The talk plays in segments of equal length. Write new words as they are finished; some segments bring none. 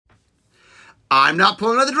I'm not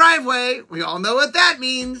pulling out of the driveway. We all know what that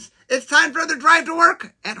means. It's time for the Drive to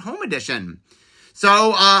Work at Home edition.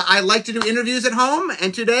 So I like to do interviews at home,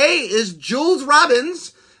 and today is Jules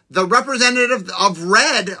Robbins, the representative of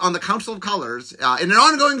Red on the Council of Colors, in an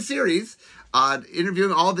ongoing series,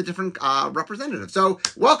 interviewing all the different representatives. So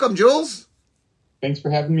welcome, Jules. Thanks for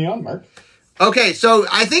having me on, Mark. Okay, so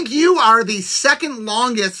I think you are the second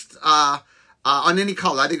longest on any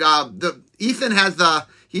color. I think Ethan has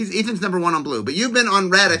Ethan's number one on blue, but you've been on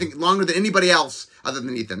Red, I think, longer than anybody else other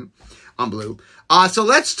than Ethan on blue. So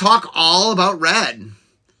let's talk all about Red.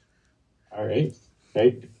 All right.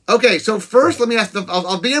 Okay. Okay, so first, let me ask.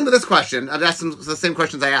 I'll begin with this question. I've asked the same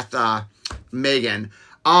questions I asked Megan.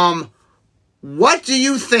 What do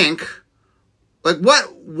you think? Like,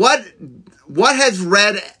 what has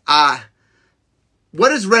Red?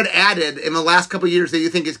 What has Red added in the last couple of years that you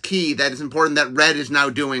think is key, that is important, that Red is now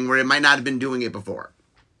doing where it might not have been doing it before?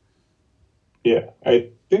 Yeah, I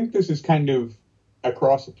think this is kind of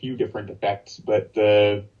across a few different effects, but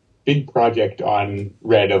the big project on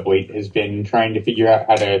Red of late has been trying to figure out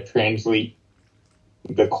how to translate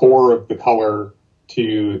the core of the color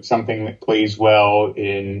to something that plays well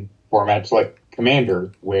in formats like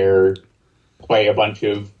Commander, where play a bunch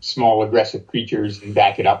of small aggressive creatures and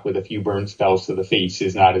back it up with a few burn spells to the face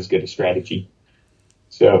is not as good a strategy.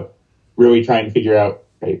 So really trying to figure out,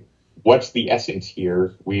 right, what's the essence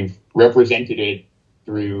here? We've represented it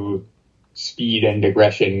through speed and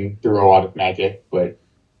aggression through a lot of Magic, but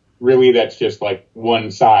really that's just like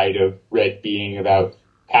one side of Red being about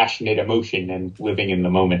passionate emotion and living in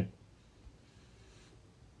the moment.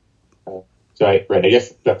 I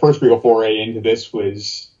guess the first real foray into this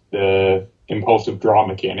was the impulsive draw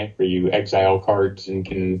mechanic, where you exile cards and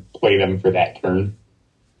can play them for that turn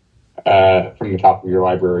from the top of your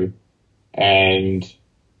library. And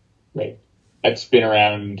right, that's been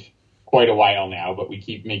around quite a while now, but we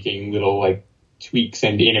keep making little like tweaks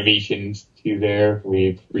and innovations to there.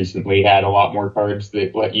 We've recently had a lot more cards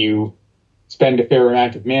that let you spend a fair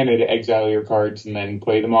amount of mana to exile your cards and then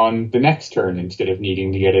play them on the next turn instead of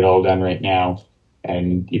needing to get it all done right now.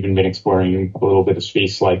 And even been exploring a little bit of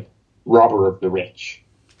space like Robber of the Rich,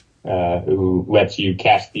 who lets you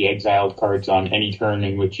cast the exiled cards on any turn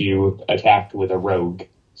in which you attacked with a rogue.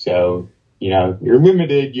 So, you're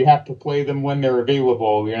limited. You have to play them when they're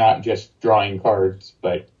available. You're not just drawing cards,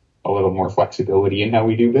 but a little more flexibility in how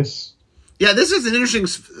we do this. Yeah, this is an interesting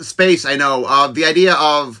space, I know. The idea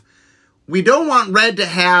of we don't want Red to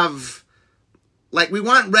have, we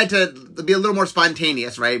want Red to be a little more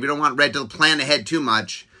spontaneous, right? We don't want Red to plan ahead too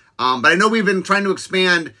much. But I know we've been trying to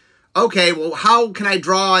expand, okay, well, how can I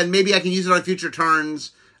draw and maybe I can use it on future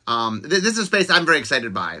turns? This is a space I'm very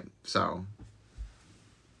excited by, so.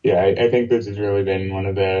 Yeah, I think this has really been one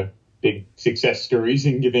of the big success stories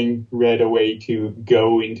in giving Red a way to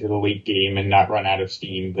go into the late game and not run out of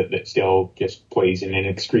steam, but that still just plays in an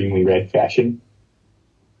extremely Red fashion.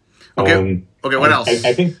 Okay, what else?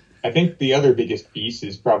 I think the other biggest piece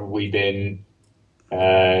has probably been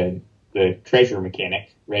the treasure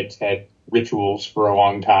mechanic. Red's had rituals for a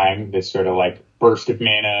long time, this sort of like burst of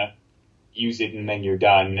mana, use it and then you're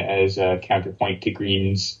done, as a counterpoint to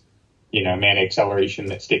Green's mana acceleration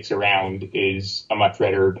that sticks around is a much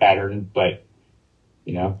redder pattern. But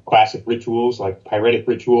classic rituals like Pyretic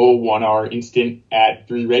Ritual, 1 instant, add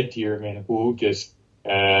 3 red to your mana pool, just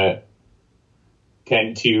tend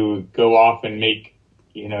to go off and make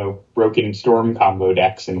Broken Storm combo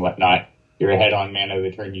decks and whatnot. You're ahead on mana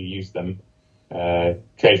the turn you use them.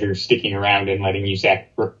 Treasure sticking around and letting you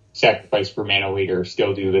sacrifice for mana later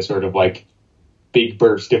still do the sort of like big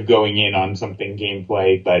burst of going in on something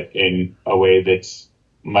gameplay, but in a way that's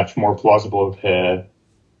much more plausible to,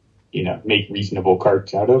 make reasonable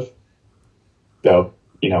cards out of. So,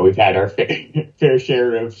 we've had our fair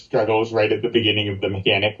share of struggles right at the beginning of the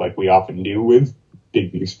mechanic, like we often do with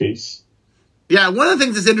big new space. Yeah, one of the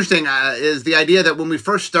things that's interesting is the idea that when we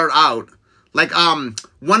first start out,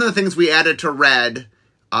 one of the things we added to Red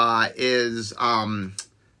is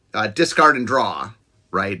discard and draw,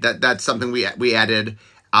 right? That's something we added.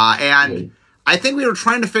 And right. I think we were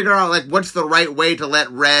trying to figure out, what's the right way to let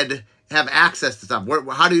Red have access to stuff.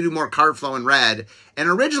 How do you do more card flow in Red? And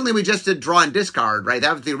originally we just did draw and discard, right?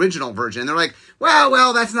 That was the original version. They're like,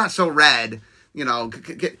 well, that's not so Red,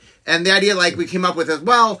 And the idea, we came up with is,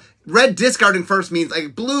 Red discarding first means,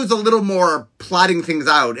 blue's a little more plotting things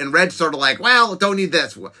out, and Red's sort of don't need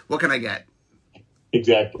this. What can I get?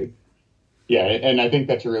 Exactly. Yeah, and I think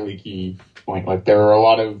that's a really key point. There are a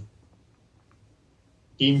lot of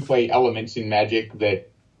gameplay elements in Magic that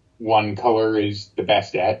one color is the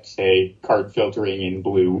best at, say, card filtering in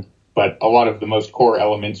blue, but a lot of the most core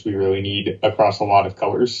elements we really need across a lot of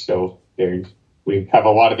colors. So we have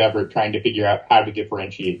a lot of effort trying to figure out how to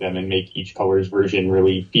differentiate them and make each color's version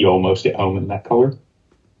really feel most at home in that color.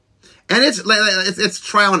 And it's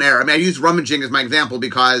trial and error. I mean, I use rummaging as my example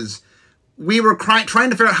because we were trying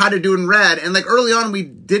to figure out how to do it in red, and like early on we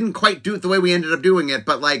didn't quite do it the way we ended up doing it,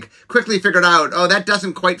 but like quickly figured out, oh, that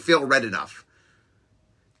doesn't quite feel red enough.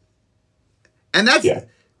 And that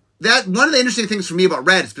one of the interesting things for me about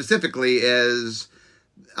red specifically is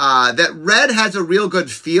that red has a real good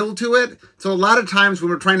feel to it. So a lot of times when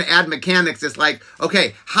we're trying to add mechanics, it's like,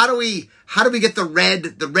 okay, how do we get the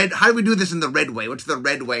red, how do we do this in the red way? What's the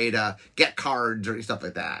red way to get cards or stuff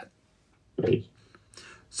like that? Right.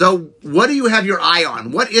 So what do you have your eye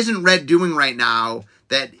on? What isn't red doing right now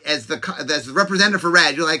that as the representative for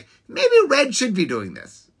red, you're like, maybe red should be doing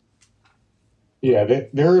this? Yeah,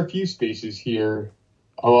 there are a few spaces here,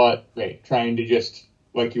 a lot, right, trying to just,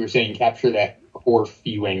 like you were saying, capture that core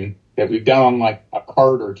feeling that we've done on like a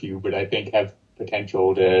card or two, but I think have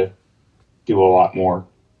potential to do a lot more.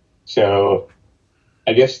 So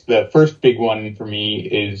I guess the first big one for me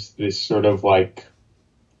is this sort of like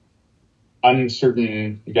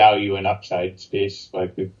uncertain value and upside space.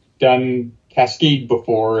 Like we've done Cascade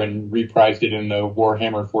before and reprised it in the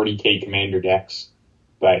Warhammer 40k commander decks.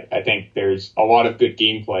 But I think there's a lot of good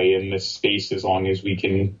gameplay in this space as long as we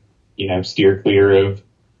can, steer clear of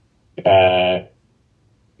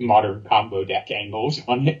modern combo deck angles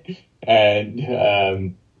on it.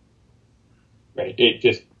 And right, it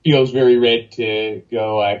just feels very red to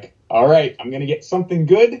go like, all right, I'm going to get something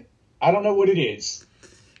good. I don't know what it is.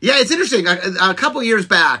 Yeah, it's interesting. A couple years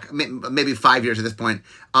back, maybe 5 years at this point,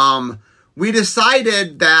 we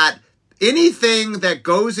decided that anything that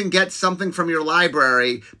goes and gets something from your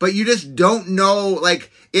library, but you just don't know,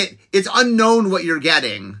 like, it's unknown what you're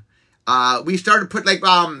getting. We started put like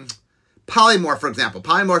Polymorph, for example.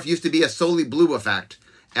 Polymorph used to be a solely blue effect.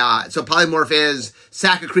 So Polymorph is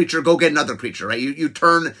sack a creature, go get another creature, right? You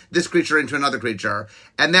turn this creature into another creature.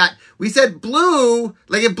 And that, we said blue,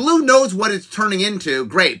 like if blue knows what it's turning into,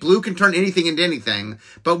 great. Blue can turn anything into anything.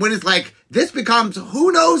 But when it's like, this becomes,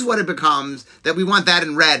 who knows what it becomes, that we want that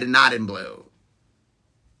in red and not in blue.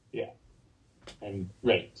 Yeah. And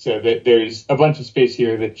right. So there's a bunch of space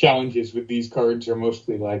here. The challenges with these cards are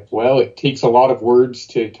mostly like, well, it takes a lot of words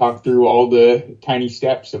to talk through all the tiny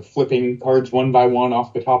steps of flipping cards one by one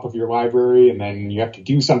off the top of your library, and then you have to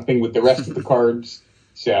do something with the rest of the cards.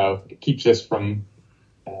 So it keeps us from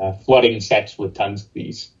flooding sets with tons of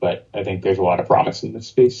these. But I think there's a lot of promise in this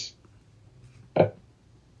space.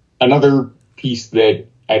 Another piece that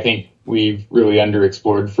I think we've really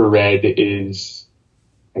underexplored for red is,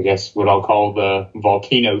 I guess, what I'll call the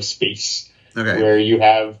volcano space, where you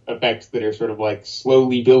have effects that are sort of like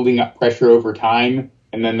slowly building up pressure over time,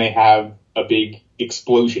 and then they have a big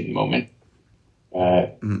explosion moment.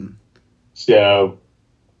 So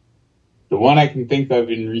the one I can think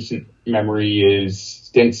of in recent memory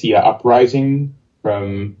is Stensia Uprising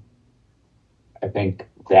from, I think,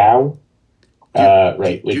 Vow,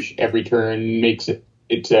 which every turn makes it,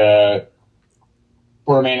 it's a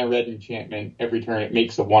 4-mana red enchantment. Every turn it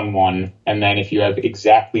makes a 1/1, and then if you have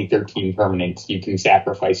exactly 13 permanents, you can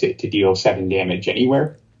sacrifice it to deal 7 damage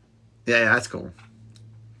anywhere. Yeah, that's cool.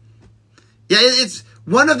 Yeah, it's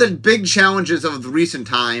one of the big challenges of the recent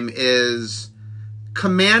time is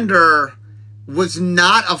Commander was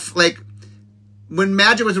not when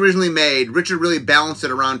Magic was originally made, Richard really balanced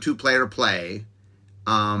it around 2-player play.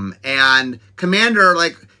 And Commander,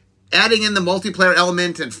 adding in the multiplayer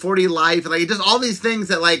element and 40 life, it does all these things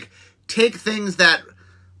that, take things that,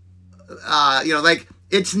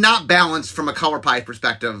 it's not balanced from a color pie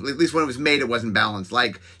perspective. At least when it was made, it wasn't balanced.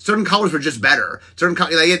 Certain colors were just better.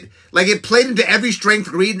 It played into every strength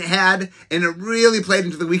green had, and it really played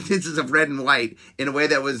into the weaknesses of red and white in a way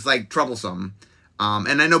that was, troublesome.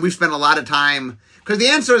 And I know we've spent a lot of time, because the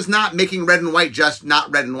answer is not making red and white just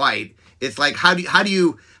not red and white. It's how do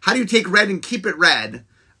you take red and keep it red?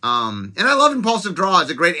 And I love Impulsive Draw as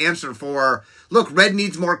a great answer for, look, red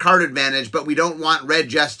needs more card advantage, but we don't want red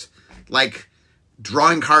just,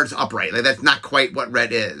 drawing cards upright. That's not quite what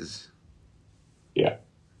red is. Yeah.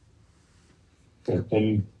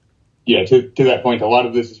 And yeah, to that point, a lot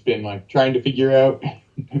of this has been, trying to figure out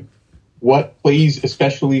what plays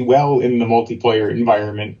especially well in the multiplayer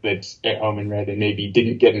environment that's at home in red and maybe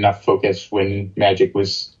didn't get enough focus when Magic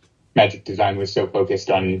design was so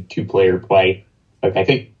focused on 2-player play. I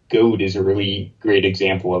think Goad is a really great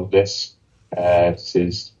example of this. This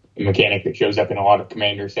is a mechanic that shows up in a lot of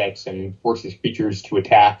commander sets and forces creatures to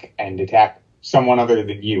attack someone other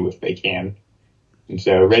than you if they can. And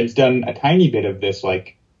so Red's done a tiny bit of this,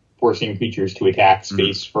 forcing creatures to attack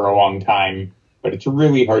space for a long time. But it's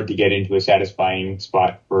really hard to get into a satisfying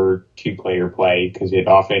spot for 2-player play because it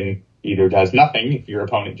often either does nothing if your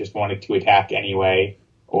opponent just wanted to attack anyway,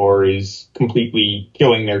 or is completely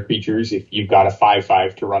killing their creatures if you've got a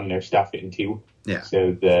 5/5 to run their stuff into. Yeah.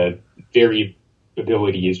 So the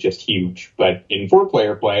variability is just huge. But in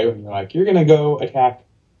 4-player play, when you're like, you're going to go attack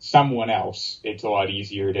someone else, it's a lot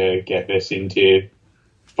easier to get this into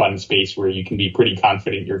fun space where you can be pretty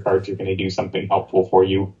confident your cards are going to do something helpful for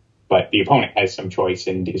you, but the opponent has some choice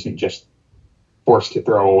and isn't just forced to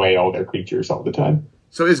throw away all their creatures all the time.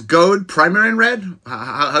 So is Goad primary in red?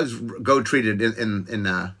 How's Goad treated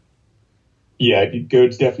in Yeah,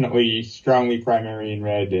 Goad's definitely strongly primary in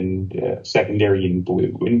red and secondary in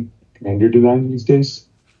blue in Commander design these days.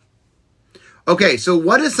 Okay, so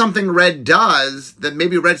what is something red does that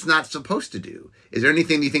maybe red's not supposed to do? Is there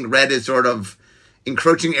anything you think red is sort of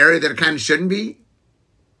encroaching area that it kind of shouldn't be?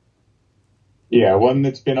 Yeah, one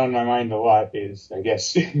that's been on my mind a lot is, I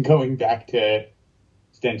guess, going back to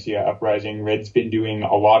Stensia Uprising, red's been doing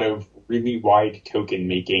a lot of really wide token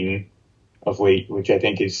making of late, which I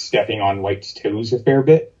think is stepping on white's toes a fair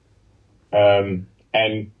bit.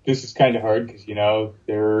 And this is kind of hard because,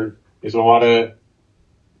 there is a lot of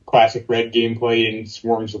classic red gameplay in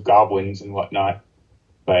swarms of goblins and whatnot.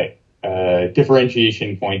 But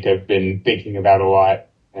differentiation point I've been thinking about a lot,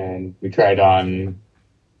 and we tried on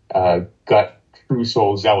Gut True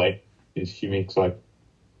Soul Zealot, is she makes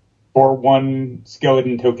 4/1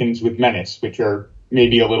 skeleton tokens with menace, which are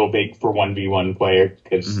maybe a little big for 1v1 player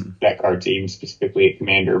because that card's aimed specifically at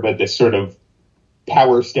commander, but this sort of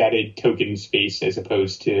power statted token space as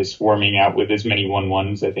opposed to swarming out with as many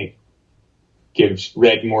 1/1s, I think gives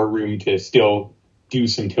red more room to still do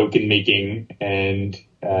some token making and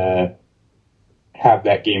have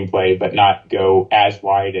that gameplay, but not go as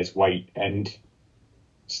wide as white and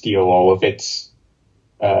steal all of its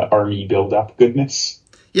army build-up goodness.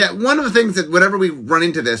 Yeah, one of the things that whenever we run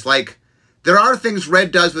into this, there are things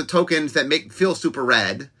red does with tokens that feel super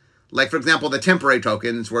red. Like, for example, the temporary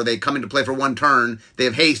tokens, where they come into play for one turn, they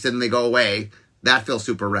have haste, and they go away. That feels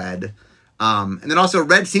super red. And then also,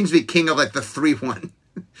 red seems to be king of, the 3/1.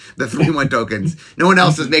 The 3/1 tokens. No one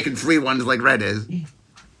else is making 3/1s like red is.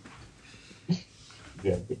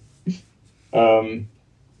 Yeah. And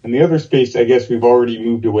the other space, I guess, we've already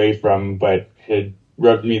moved away from, but had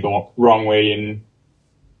rubbed me the wrong way in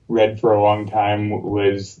red for a long time,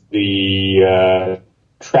 was the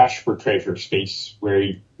trash for treasure space,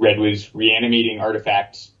 where red was reanimating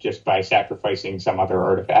artifacts just by sacrificing some other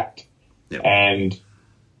artifact. Yep. And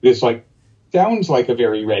this, sounds like a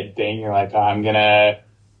very red thing. You're like, I'm gonna,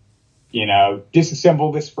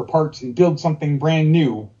 disassemble this for parts and build something brand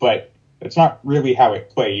new, but that's not really how it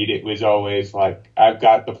played. It was always I've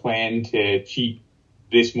got the plan to cheat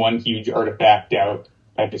this one huge artifact out.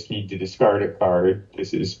 I just need to discard a card.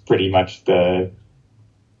 This is pretty much the,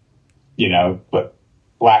 but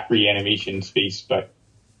black reanimation space, but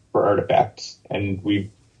for artifacts. And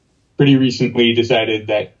we've pretty recently decided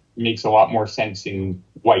that makes a lot more sense in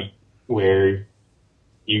white, where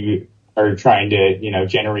you are trying to,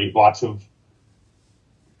 generate lots of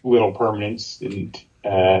little permanents,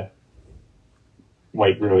 and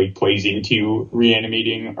white really plays into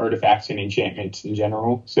reanimating artifacts and enchantments in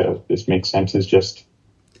general. So this makes sense as just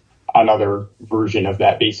another version of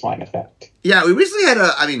that baseline effect. Yeah, we recently had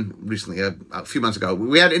a few months ago,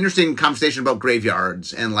 we had an interesting conversation about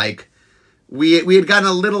graveyards, and we had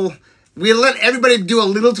gotten we had let everybody do a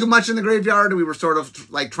little too much in the graveyard, and we were sort of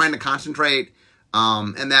trying to concentrate,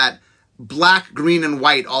 and that black, green, and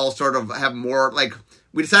white all sort of have more,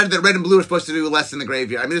 we decided that red and blue are supposed to do less in the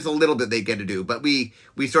graveyard. I mean, there's a little bit they get to do, but we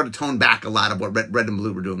sort of toned back a lot of what red and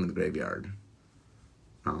blue were doing in the graveyard.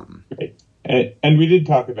 Right. And we did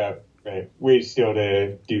talk about ways still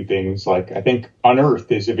to do things. I think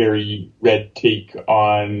Unearth is a very red take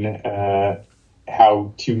on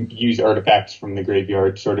how to use artifacts from the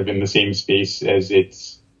graveyard, sort of in the same space as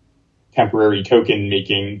its temporary token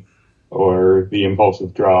making, or the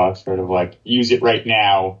impulsive draw, sort of use it right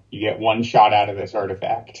now. You get one shot out of this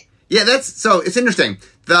artifact. Yeah, so it's interesting.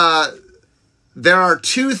 There are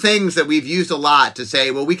two things that we've used a lot to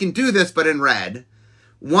say, well, we can do this, but in red.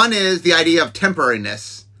 One is the idea of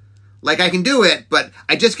temporariness. I can do it, but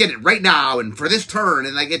I just get it right now and for this turn,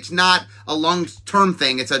 and it's not a long-term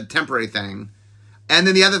thing, it's a temporary thing. And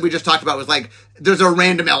then the other we just talked about was there's a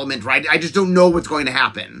random element, right? I just don't know what's going to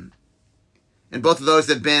happen. And both of those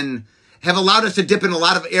have allowed us to dip in a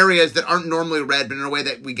lot of areas that aren't normally red, but in a way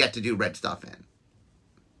that we get to do red stuff in.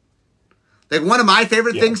 One of my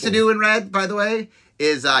favorite things to do in red, by the way,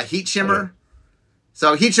 is Heat Shimmer.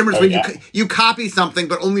 So heat shimmer is when you copy something,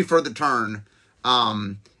 but only for the turn.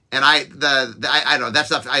 And I don't know, that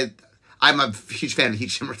stuff. I'm a huge fan of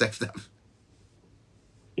heat shimmer type stuff.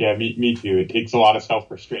 Yeah, me too. It takes a lot of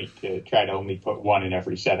self-restraint to try to only put one in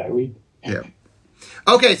every set I read. Yeah.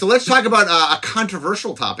 Okay, so let's talk about a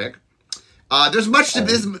controversial topic. There's much to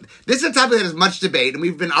this. This is a topic that has much debate, and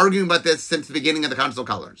we've been arguing about this since the beginning of the console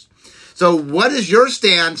colors. So, what is your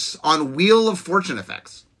stance on Wheel of Fortune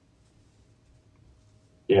effects?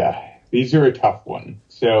 Yeah, these are a tough one.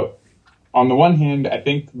 So, on the one hand, I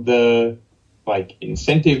think the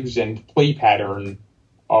incentives and play pattern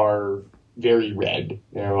are very red.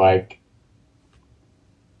 They're like,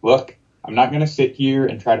 look, I'm not going to sit here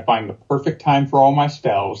and try to find the perfect time for all my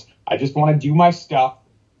spells. I just want to do my stuff,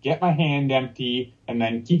 get my hand empty, and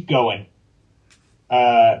then keep going.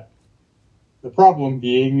 The problem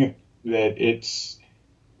being that it's,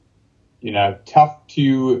 tough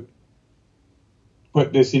to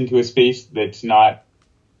put this into a space that's not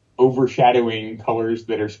overshadowing colors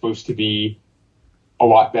that are supposed to be a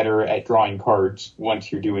lot better at drawing cards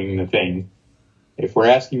once you're doing the thing. If we're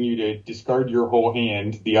asking you to discard your whole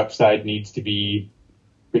hand, the upside needs to be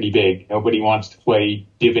pretty big. Nobody wants to play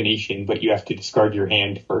divination, but you have to discard your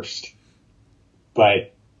hand first.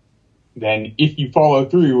 But then if you follow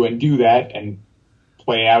through and do that and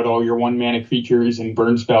play out all your 1-mana creatures and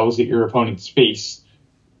burn spells at your opponent's face,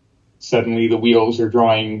 suddenly the wheels are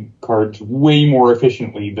drawing cards way more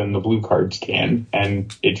efficiently than the blue cards can.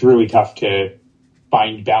 And it's really tough to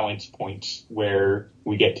find balance points where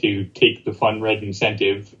we get to take the fun red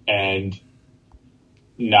incentive and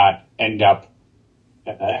not end up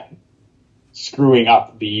screwing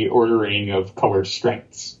up the ordering of color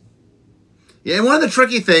strengths. Yeah, and one of the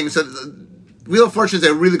tricky things, so Wheel of Fortune is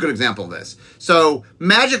a really good example of this. So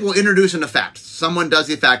Magic will introduce an effect. Someone does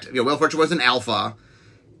the effect. Wheel of Fortune was an alpha.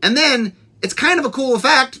 And then it's kind of a cool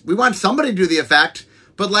effect. We want somebody to do the effect,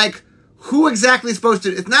 but who exactly is supposed to?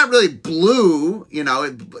 It's not really blue,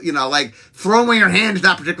 like throwing away your hand is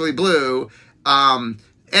not particularly blue.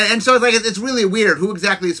 And so it's really weird who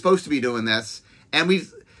exactly is supposed to be doing this. And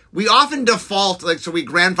we often default, so we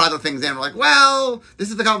grandfather things in. We're like, well, this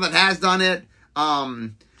is the color that has done it.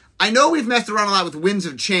 I know we've messed around a lot with Winds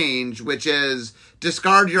of Change, which is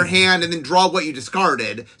discard your hand and then draw what you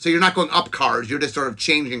discarded. So you're not going up cards, you're just sort of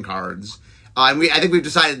changing cards. And I think we've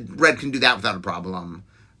decided red can do that without a problem.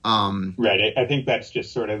 Right. I think that's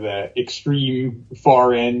just sort of the extreme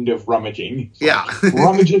far end of rummaging. So yeah.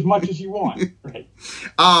 Rummage as much as you want. Right.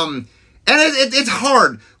 And it's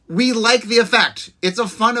hard. We like the effect. It's a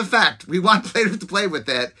fun effect. We want players to play with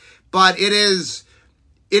it, but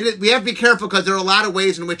we have to be careful because there are a lot of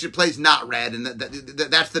ways in which it plays not red, and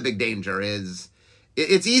that's the big danger. Is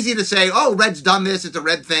it's easy to say, oh, red's done this, it's a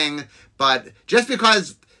red thing, but just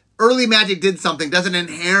because early Magic did something doesn't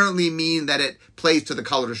inherently mean that it plays to the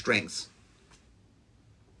color strengths.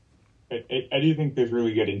 I do think there's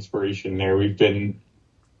really good inspiration there. We've been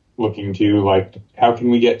looking to, how can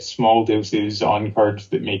we get small doses on cards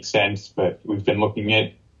that make sense, but we've been looking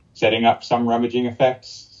at setting up some rummaging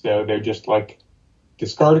effects. So they're just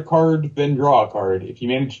discard a card, then draw a card. If you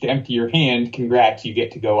manage to empty your hand, congrats, you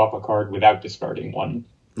get to go up a card without discarding one,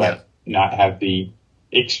 but not have the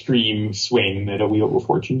extreme swing that a Wheel of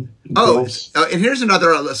Fortune does. Oh, and here's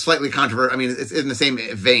another slightly controversial, it's in the same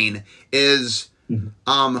vein, is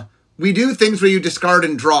we do things where you discard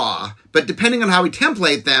and draw, but depending on how we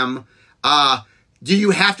template them, do you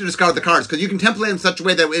have to discard the cards? Because you can template in such a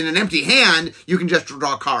way that in an empty hand, you can just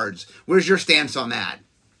draw cards. Where's your stance on that?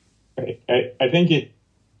 Right. I think it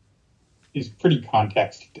is pretty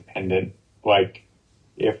context dependent.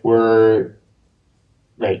 If we're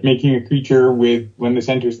making a creature when this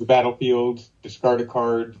enters the battlefield, discard a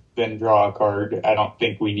card, then draw a card. I don't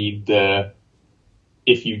think we need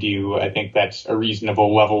if you do. I think that's a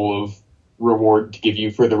reasonable level of reward to give you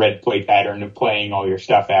for the red play pattern of playing all your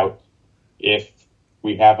stuff out. If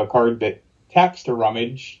we have a card that taps to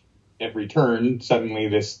rummage every turn, suddenly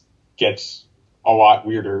this gets a lot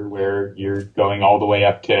weirder, where you're going all the way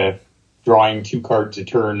up to drawing 2 cards a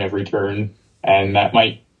turn every turn, and that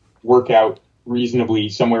might work out reasonably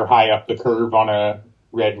somewhere high up the curve on a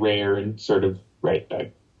red rare and sort of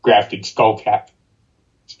a grafted skullcap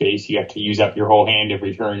space. You have to use up your whole hand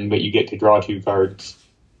every turn, but you get to draw 2 cards.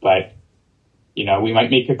 But we might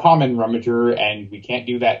make a common rummager, and we can't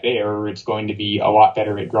do that there. It's going to be a lot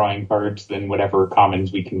better at drawing cards than whatever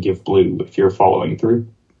commons we can give blue if you're following through.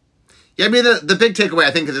 Yeah, the big takeaway,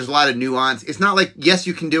 I think, is there's a lot of nuance. It's not like, yes,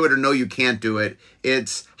 you can do it, or no, you can't do it.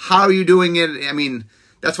 It's how are you doing it?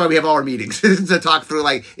 That's why we have all our meetings, to talk through,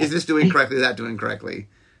 is this doing correctly, is that doing correctly?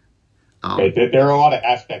 Right. There are a lot of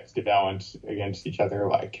aspects to balance against each other,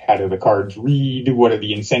 like how do the cards read, what are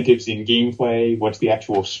the incentives in gameplay, what's the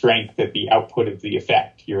actual strength at the output of the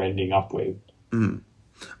effect you're ending up with.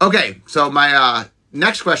 Okay, so my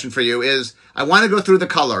next question for you is, I want to go through the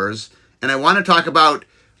colors, and I want to talk about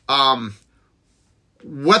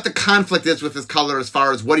what the conflict is with this color as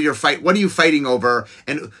far as what are you fighting over,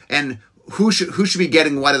 and who should be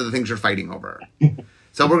getting what are the things you're fighting over.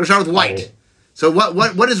 So we're going to start with white. So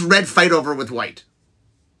what does red fight over with white?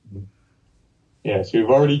 Yeah, so we've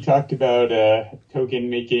already talked about token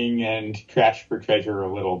making and trash for treasure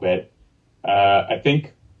a little bit. I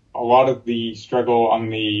think a lot of the struggle on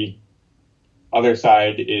the other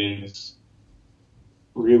side is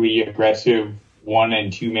really aggressive 1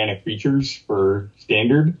 and 2 mana creatures for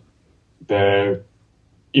standard.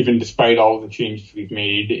 Even despite all the changes we've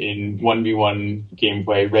made in 1v1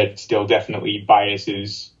 gameplay, red still definitely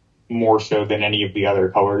biases more so than any of the other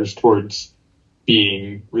colors towards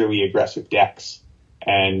being really aggressive decks.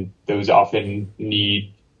 And those often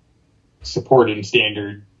need support in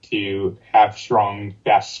standard to have strong,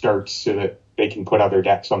 fast starts so that they can put other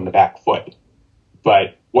decks on the back foot.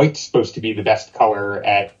 But white's supposed to be the best color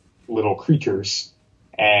at little creatures.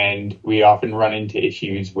 And we often run into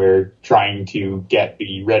issues where trying to get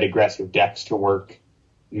the red aggressive decks to work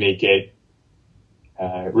make it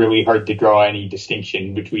really hard to draw any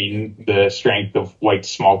distinction between the strength of white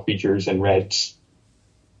small creatures and reds.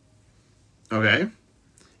 Okay.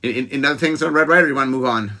 In other things on red, right, or you want to move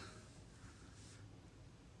on?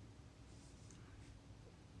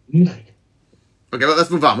 Okay, well, let's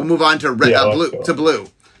move on. We'll move on to red, blue. To blue.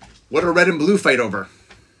 What do red and blue fight over?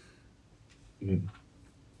 I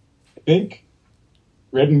think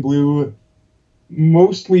red and blue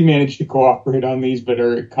mostly manage to cooperate on these, but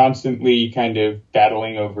are constantly kind of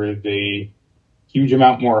battling over the huge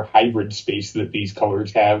amount more hybrid space that these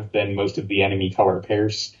colors have than most of the enemy color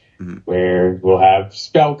pairs, where we'll have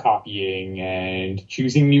spell copying and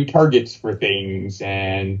choosing new targets for things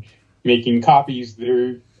and making copies that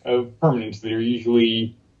are of permanents that are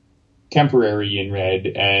usually temporary in red.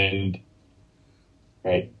 And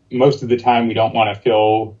right, most of the time we don't want to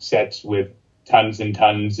fill sets with tons and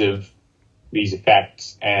tons of these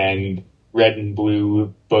effects, and red and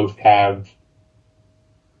blue both have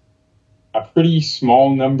a pretty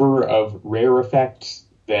small number of rare effects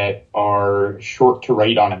that are short to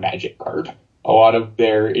write on a magic card. A lot of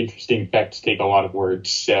their interesting effects take a lot of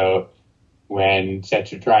words, so when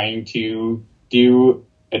sets are trying to do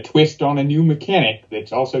a twist on a new mechanic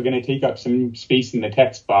that's also going to take up some space in the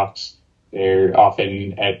text box, they're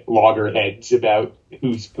often at loggerheads about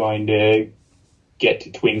who's going to get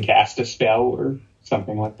to twin cast a spell or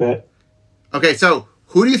something like that. Okay, so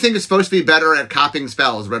who do you think is supposed to be better at copying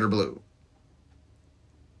spells, red or blue?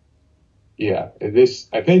 Yeah, this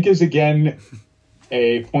I think is again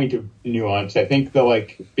a point of nuance. I think the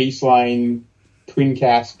baseline twin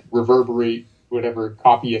cast, reverberate, whatever,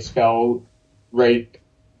 copy a spell, right,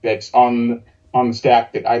 that's on the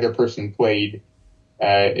stack that either person played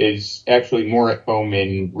is actually more at home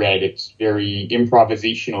in red. It's very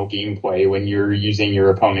improvisational gameplay when you're using your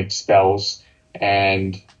opponent's spells,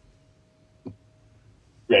 and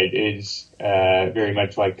red is very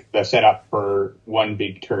much like the setup for one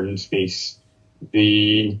big turn space.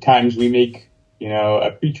 The times we make,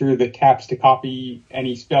 a creature that taps to copy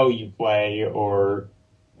any spell you play, or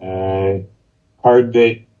card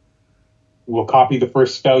that will copy the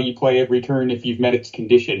first spell you play every turn if you've met its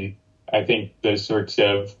condition. I think those sorts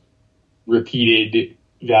of repeated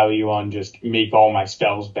value on just make all my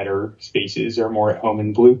spells better spaces are more at home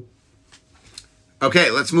in blue.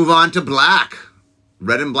 Okay, let's move on to black.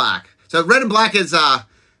 Red and black. So red and black is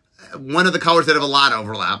one of the colors that have a lot of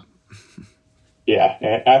overlap.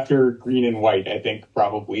 Yeah, after green and white, I think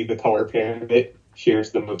probably the color pair that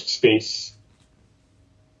shares the most space.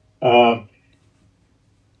 Yeah,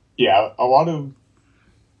 a lot of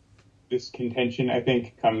this contention, I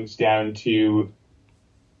think, comes down to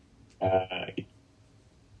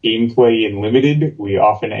gameplay in limited. We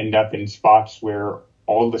often end up in spots where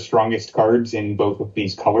all the strongest cards in both of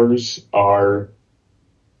these colors are,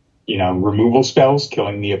 removal spells,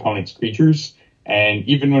 killing the opponent's creatures. And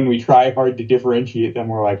even when we try hard to differentiate them,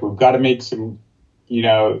 we're like, we've got to make some,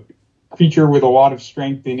 creature with a lot of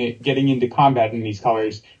strength in it getting into combat in these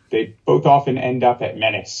colors. They both often end up at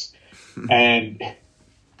menace. And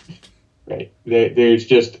right, there's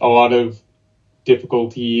just a lot of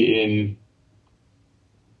difficulty in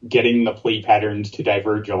getting the play patterns to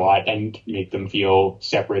diverge a lot and make them feel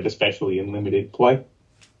separate, especially in limited play.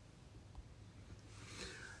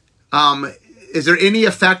 Is there any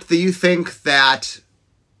effect that you think that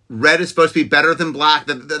red is supposed to be better than black.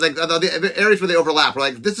 The areas where they overlap, we're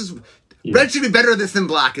like, this is red should be better at this than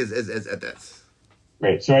black is at this.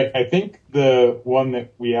 Right. So I think the one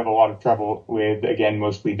that we have a lot of trouble with, again,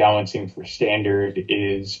 mostly balancing for standard,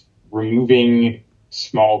 is removing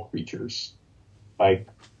small creatures. Like,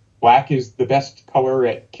 black is the best color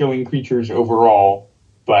at killing creatures overall,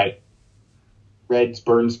 but red's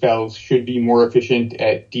burn spells should be more efficient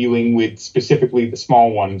at dealing with specifically the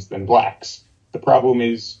small ones than black's. The problem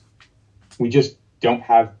is we just don't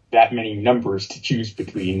have that many numbers to choose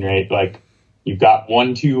between, right? Like, you've got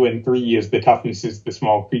 1, 2, and 3 as the toughnesses the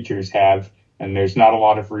small creatures have, and there's not a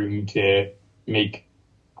lot of room to make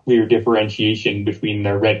clear differentiation between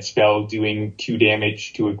the red spell doing 2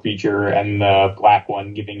 damage to a creature and the black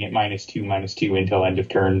one giving it -2/-2 until end of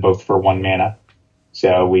turn, both for 1 mana.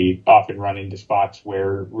 So we often run into spots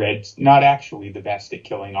where red's not actually the best at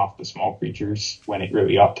killing off the small creatures when it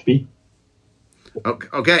really ought to be.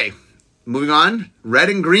 Okay. Moving on. Red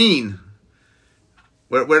and green.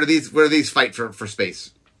 Where do these fight for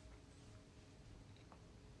space?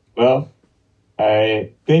 Well,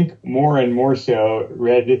 I think more and more so,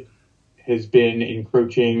 red has been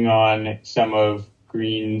encroaching on some of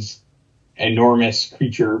green's enormous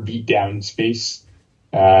creature beatdown space.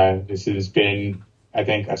 This has been, I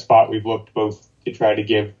think, a spot we've looked both to try to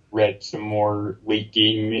give red some more late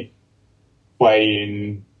game play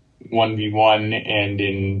in 1v1 and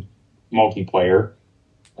in multiplayer,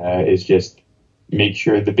 is just make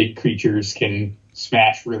sure the big creatures can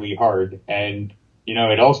smash really hard. And, you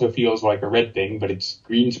know, it also feels like a red thing, but it's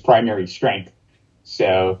green's primary strength.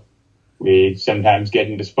 So we sometimes get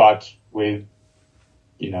into spots with,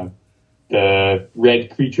 you know, the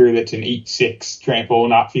red creature that's an 8/6 trample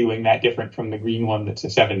not feeling that different from the green one that's a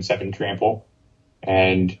 7/7 trample,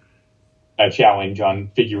 and a challenge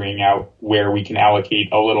on figuring out where we can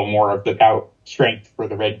allocate a little more of the strength for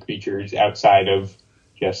the red creatures outside of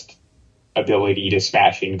just ability to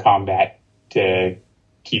smash in combat to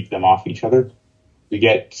keep them off each other. We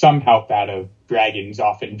get some help out of dragons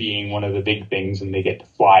often being one of the big things, and they get to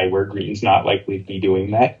fly where green's not likely to be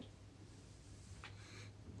doing that.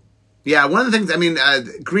 Yeah, one of the things, I mean,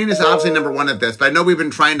 green is obviously number one at this, but I know we've been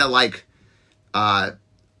trying to,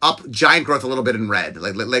 up giant growth a little bit in red,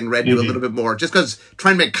 letting red do a little bit more, just because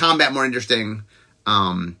trying to make combat more interesting.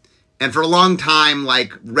 And for a long time,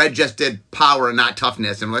 red just did power and not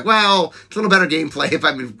toughness. And we're like, well, it's a little better gameplay if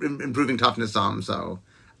I'm improving toughness some, so.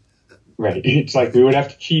 Right. It's like we would have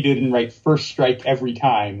to cheat it and write first strike every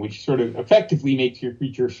time, which sort of effectively makes your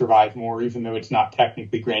creature survive more, even though it's not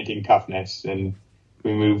technically granting toughness. And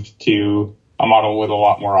we moved to a model with a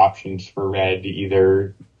lot more options for red,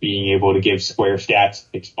 either being able to give square stats if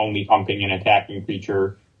it's only pumping an attacking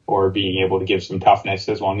creature, or being able to give some toughness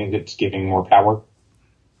as long as it's giving more power.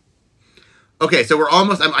 Okay, so we're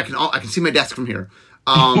almost. I can see my desk from here.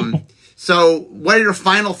 So, what are your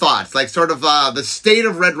final thoughts? The state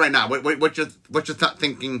of red right now. What's your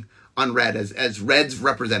thinking on red as red's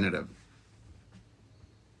representative?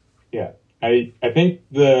 Yeah, I think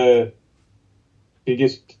the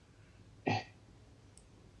biggest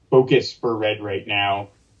focus for red right now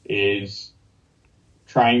is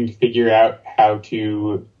trying to figure out how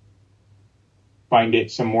to find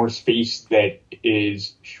it some more space that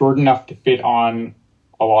is short enough to fit on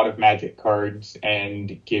a lot of Magic cards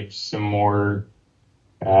and gives some more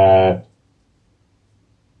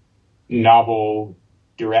novel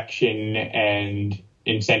direction and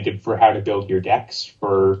incentive for how to build your decks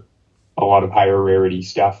for a lot of higher rarity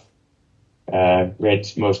stuff.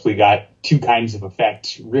 Red's mostly got 2 kinds of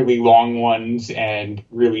effects, really long ones and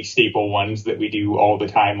really staple ones that we do all the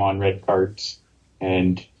time on red cards.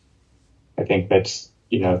 And I think that's,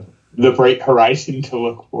 the bright horizon to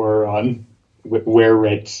look for on where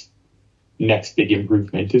red's next big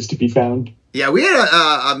improvement is to be found. Yeah, we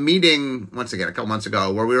had a meeting, once again, a couple months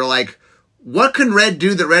ago, where we were like, what can red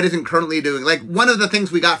do that red isn't currently doing? One of the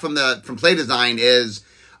things we got from play design is,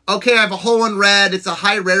 okay, I have a hole in red. It's a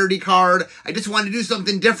high rarity card. I just want to do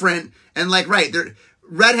something different. And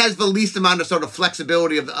red has the least amount of sort of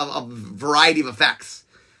flexibility of variety of effects.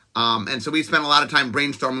 And so we spent a lot of time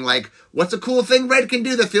brainstorming, what's a cool thing red can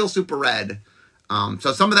do that feels super red?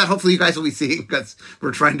 So some of that, hopefully you guys will be seeing, because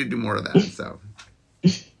we're trying to do more of that. So.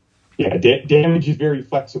 Yeah, damage is very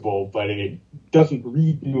flexible, but it doesn't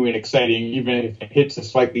read new and exciting, even if it hits a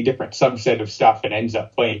slightly different subset of stuff and ends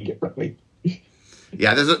up playing differently.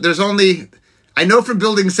 Yeah, there's only, I know from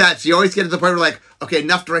building sets, you always get to the point where okay,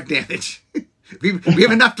 enough direct damage. we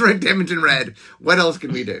have enough direct damage in red. What else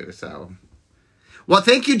can we do? So, Well,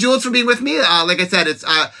 thank you, Jules, for being with me. Like I said, it's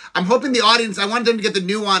I'm hoping the audience, I wanted them to get the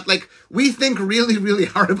nuance. Like, we think really, really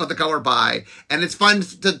hard about the color pie, and it's fun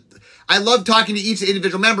I love talking to each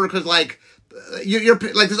individual member because, like, you're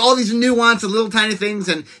like, there's all these nuance and little tiny things,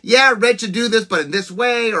 and yeah, red should do this, but in this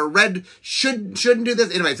way, or red shouldn't do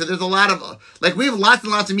this. Anyway, so there's a lot of, like, we have lots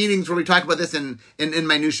and lots of meetings where we talk about this in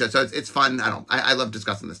minutia, so it's fun. I love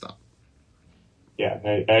discussing this stuff. Yeah,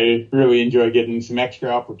 I really enjoy getting some extra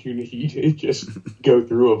opportunity to just go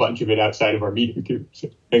through a bunch of it outside of our meeting, too. So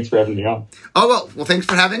thanks for having me on. Oh, well, thanks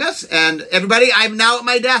for having us. And everybody, I'm now at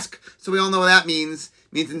my desk. So we all know what that means.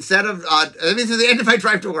 It means instead of, that means at the end of my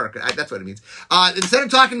drive to work. That's what it means. Instead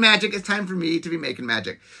of talking magic, it's time for me to be making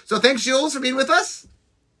magic. So thanks, Jules, for being with us.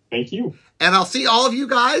 Thank you. And I'll see all of you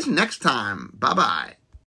guys next time. Bye-bye.